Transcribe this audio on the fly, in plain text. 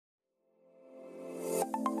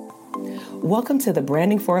Welcome to the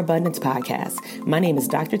Branding for Abundance podcast. My name is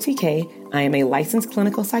Dr. TK. I am a licensed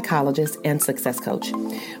clinical psychologist and success coach.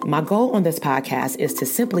 My goal on this podcast is to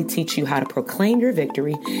simply teach you how to proclaim your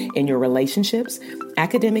victory in your relationships,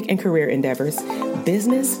 academic and career endeavors,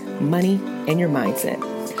 business, money, and your mindset.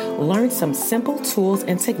 Learn some simple tools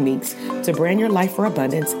and techniques to brand your life for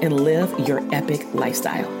abundance and live your epic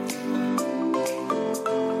lifestyle.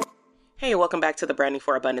 Hey, welcome back to the Branding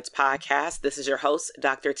for Abundance podcast. This is your host,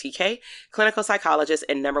 Dr. TK, clinical psychologist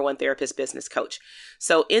and #1 therapist business coach.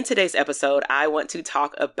 So in today's episode, I want to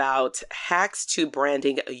talk about hacks to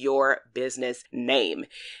branding your business name.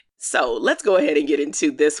 So let's go ahead and get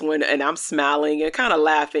into this one. And I'm smiling and kind of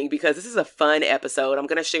laughing because this is a fun episode. I'm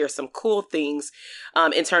going to share some cool things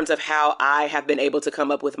in terms of how I have been able to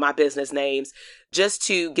come up with my business names just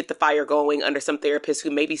to get the fire going under some therapists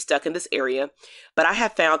who may be stuck in this area. But I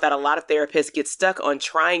have found that a lot of therapists get stuck on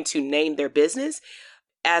trying to name their business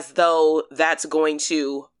as though that's going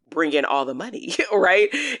to bring in all the money,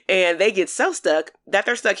 right? And they get so stuck that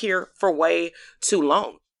they're stuck here for way too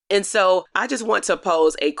long. And so I just want to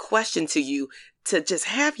pose a question to you to just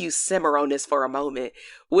have you simmer on this for a moment,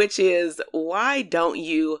 which is, why don't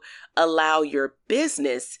you allow your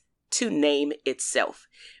business to name itself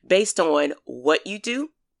based on what you do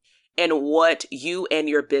and what you and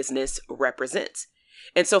your business represents?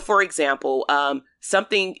 And so, for example,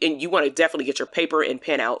 something, and you want to definitely get your paper and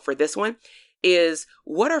pen out for this one, is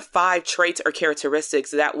what are 5 traits or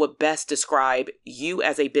characteristics that would best describe you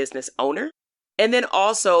as a business owner? And then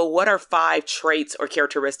also, what are 5 traits or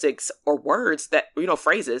characteristics or words that,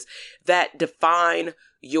 phrases that define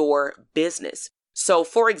your business? So,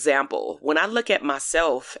 for example, when I look at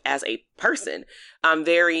myself as a person, I'm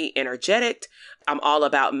very energetic. I'm all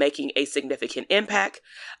about making a significant impact.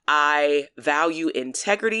 I value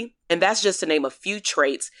integrity. And that's just to name a few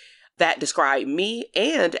traits that describe me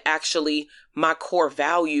and actually my core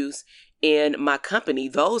values in my company.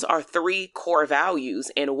 Those are 3 core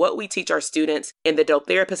values. And what we teach our students in the Dope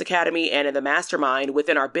Therapist Academy and in the Mastermind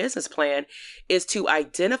within our business plan is to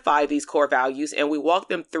identify these core values. And we walk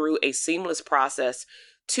them through a seamless process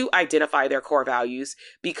to identify their core values,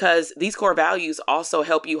 because these core values also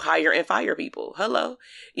help you hire and fire people. Hello,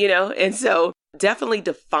 and so definitely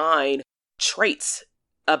define traits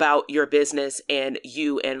about your business and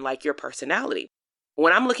you and your personality.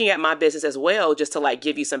 When I'm looking at my business as well, just to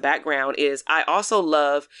give you some background, is I also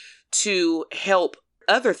love to help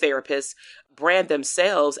other therapists brand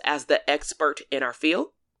themselves as the expert in our field.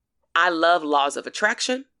 I love laws of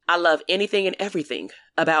attraction. I love anything and everything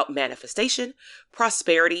about manifestation,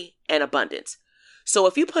 prosperity, and abundance. So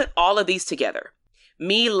if you put all of these together,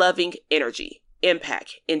 me loving energy,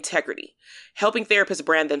 impact, integrity, helping therapists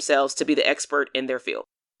brand themselves to be the expert in their field,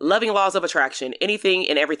 loving laws of attraction, anything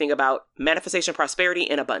and everything about manifestation, prosperity,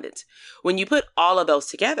 and abundance. When you put all of those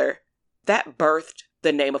together, that birthed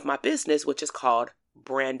the name of my business, which is called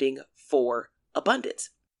Branding for Abundance.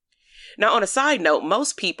 Now, on a side note,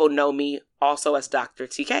 most people know me also as Dr.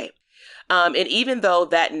 TK. And even though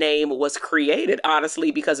that name was created, honestly,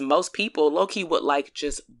 because most people low-key would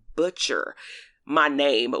just butcher my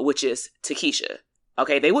name, which is Takesha.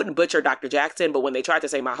 Okay, they wouldn't butcher Dr. Jackson, but when they tried to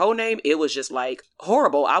say my whole name, it was just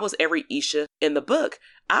horrible. I was every Isha in the book.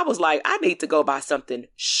 I was I need to go by something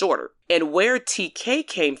shorter. And where TK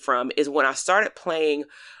came from is when I started playing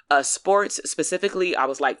sports. Specifically, I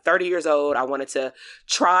was 30 years old. I wanted to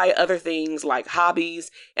try other things like hobbies.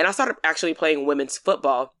 And I started actually playing women's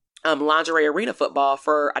football, lingerie arena football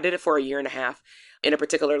I did it for a year and a half in a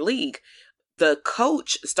particular league. The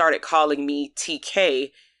coach started calling me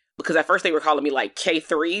TK, because at first they were calling me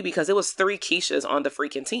K3 because it was 3 Keishas on the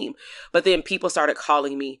freaking team. But then people started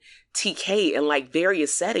calling me TK in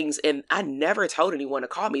various settings, and I never told anyone to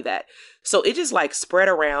call me that. So it just spread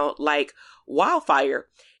around like wildfire.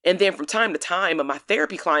 And then from time to time, my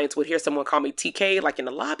therapy clients would hear someone call me TK in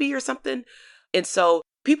the lobby or something. And so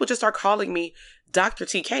people just start calling me Dr.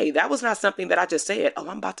 TK. That was not something that I just said, I'm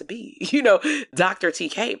about to be, Dr.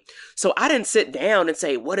 TK. So I didn't sit down and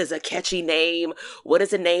say, what is a catchy name? What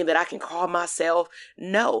is a name that I can call myself?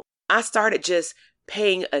 No, I started just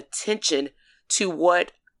paying attention to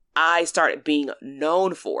what I started being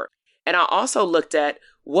known for. And I also looked at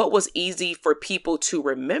what was easy for people to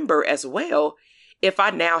remember as well. If I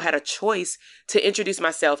now had a choice to introduce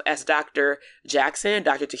myself as Dr. Jackson,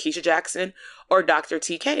 Dr. Takesha Jackson, or Dr.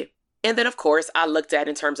 TK. And then, of course, I looked at,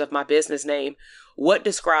 in terms of my business name, what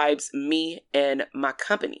describes me and my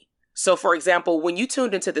company. So, for example, when you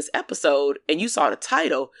tuned into this episode and you saw the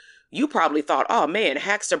title, you probably thought, oh man,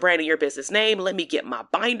 hacks to branding your business name. Let me get my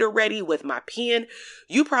binder ready with my pen.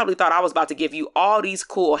 You probably thought I was about to give you all these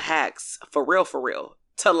cool hacks for real,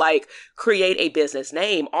 to like create a business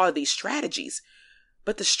name are these strategies.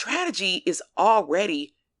 But the strategy is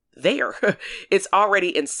already there. It's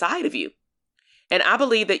already inside of you. And I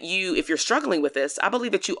believe that if you're struggling with this, I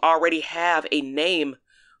believe that you already have a name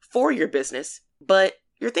for your business, but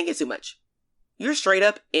you're thinking too much. You're straight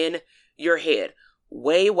up in your head,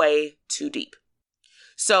 way, way too deep.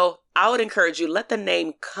 So I would encourage you, let the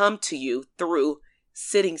name come to you through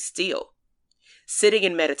sitting still, sitting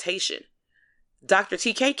in meditation. Dr.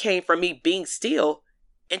 TK came from me being still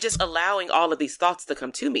and just allowing all of these thoughts to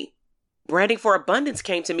come to me. Branding for Abundance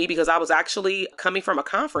came to me because I was actually coming from a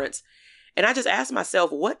conference. And I just asked myself,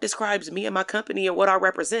 what describes me and my company and what I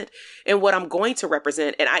represent and what I'm going to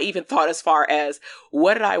represent? And I even thought as far as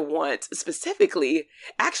what did I want specifically?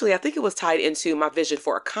 Actually, I think it was tied into my vision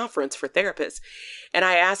for a conference for therapists. And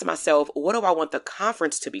I asked myself, what do I want the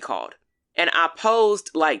conference to be called? And I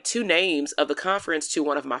posed like 2 names of the conference to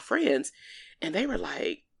one of my friends. And they were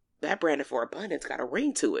like, that Branding for Abundance got a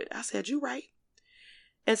ring to it. I said, you're right.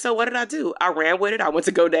 And so what did I do? I ran with it. I went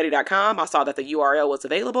to GoDaddy.com. I saw that the URL was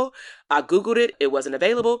available. I Googled it. It wasn't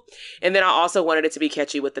available. And then I also wanted it to be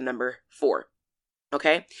catchy with the number 4.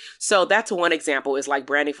 Okay. So that's one example, is like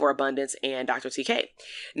Branding for Abundance and Dr. TK.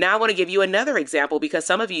 Now I want to give you another example because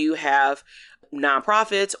some of you have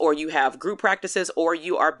nonprofits or you have group practices or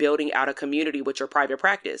you are building out a community with your private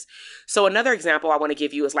practice. So another example I want to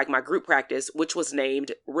give you is like my group practice, which was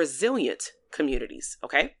named Resilient Communities.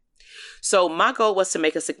 Okay. So my goal was to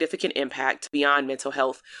make a significant impact beyond mental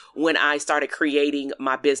health when I started creating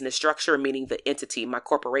my business structure, meaning the entity, my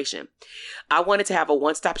corporation. I wanted to have a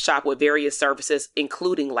one-stop shop with various services,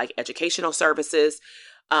 including like educational services,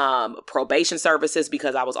 probation services,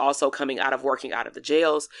 because I was also coming out of working out of the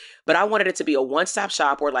jails. But I wanted it to be a one-stop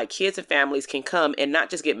shop where like kids and families can come and not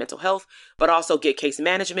just get mental health, but also get case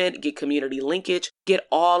management, get community linkage, get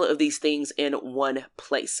all of these things in one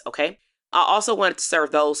place. Okay. I also wanted to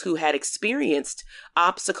serve those who had experienced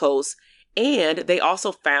obstacles and they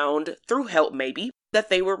also found through help maybe that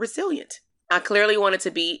they were resilient. I clearly wanted to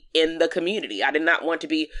be in the community. I did not want to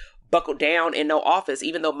be buckled down in no office,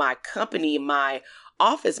 even though my company, my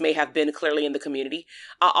office may have been clearly in the community.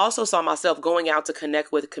 I also saw myself going out to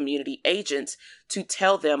connect with community agents to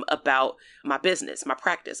tell them about my business, my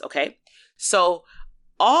practice. Okay. So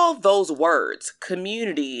all those words,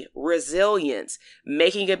 community, resilience,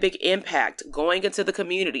 making a big impact, going into the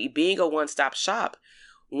community, being a one-stop shop,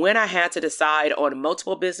 when I had to decide on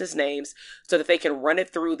multiple business names so that they can run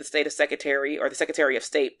it through the state of secretary or the Secretary of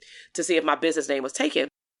State to see if my business name was taken,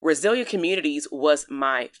 Resilient Communities was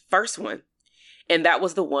my first one. And that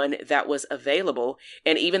was the one that was available.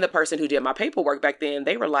 And even the person who did my paperwork back then,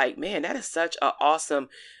 they were like, man, that is such an awesome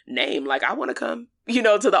name. Like, I want to come,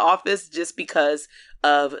 to the office just because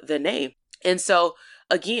of the name. And so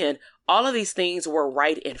again, all of these things were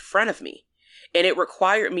right in front of me. And it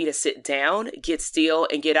required me to sit down, get still,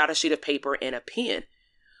 and get out a sheet of paper and a pen.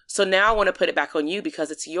 So now I want to put it back on you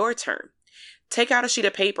because it's your turn. Take out a sheet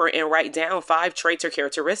of paper and write down 5 traits or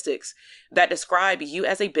characteristics that describe you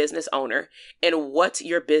as a business owner and what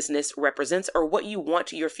your business represents or what you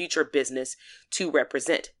want your future business to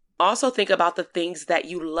represent. Also think about the things that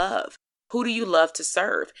you love. Who do you love to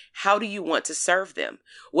serve? How do you want to serve them?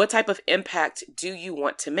 What type of impact do you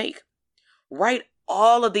want to make? Write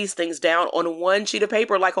all of these things down on one sheet of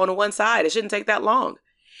paper, like on one side. It shouldn't take that long.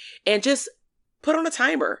 And just put on a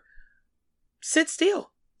timer. Sit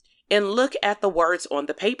still. And look at the words on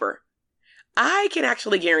the paper. I can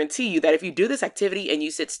actually guarantee you that if you do this activity and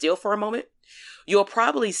you sit still for a moment, you'll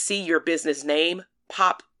probably see your business name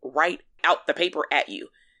pop right out the paper at you.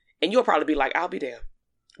 And you'll probably be like, I'll be damned.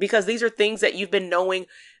 Because these are things that you've been knowing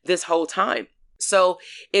this whole time. So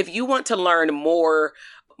if you want to learn more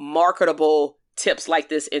marketable tips like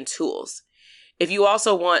this and tools, if you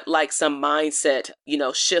also want like some mindset,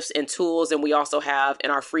 shifts and tools, and we also have in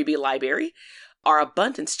our freebie library, our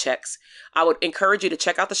abundance checks, I would encourage you to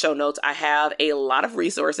check out the show notes. I have a lot of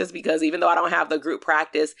resources because even though I don't have the group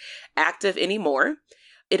practice active anymore,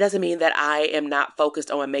 it doesn't mean that I am not focused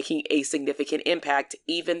on making a significant impact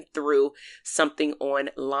even through something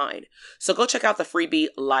online. So go check out the freebie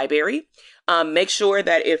library. Make sure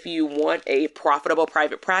that if you want a profitable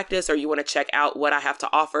private practice or you want to check out what I have to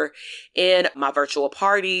offer in my virtual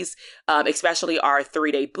parties, especially our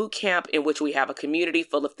 3-day boot camp in which we have a community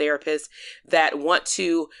full of therapists that want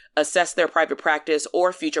to assess their private practice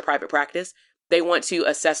or future private practice. They want to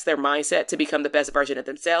assess their mindset to become the best version of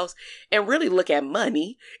themselves and really look at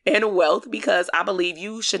money and wealth, because I believe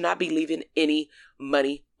you should not be leaving any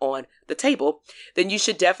money on the table. Then you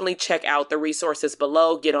should definitely check out the resources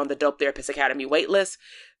below. Get on the Dope Therapist Academy waitlist,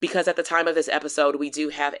 because at the time of this episode, we do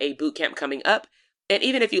have a bootcamp coming up. And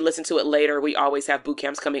even if you listen to it later, we always have boot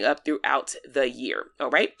camps coming up throughout the year. All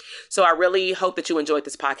right. So I really hope that you enjoyed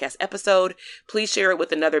this podcast episode. Please share it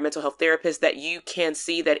with another mental health therapist that you can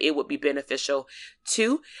see that it would be beneficial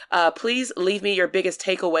to. Please leave me your biggest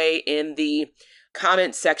takeaway in the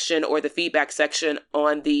comment section or the feedback section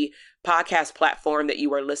on the podcast platform that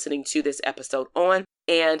you are listening to this episode on.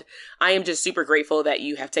 And I am just super grateful that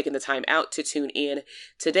you have taken the time out to tune in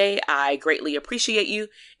today. I greatly appreciate you,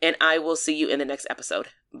 and I will see you in the next episode.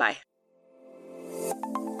 Bye.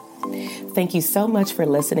 Thank you so much for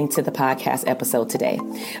listening to the podcast episode today.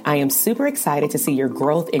 I am super excited to see your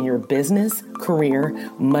growth in your business, career,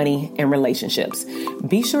 money, and relationships.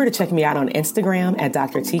 Be sure to check me out on Instagram at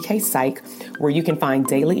Dr. TK Psych, where you can find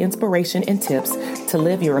daily inspiration and tips to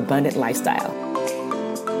live your abundant lifestyle.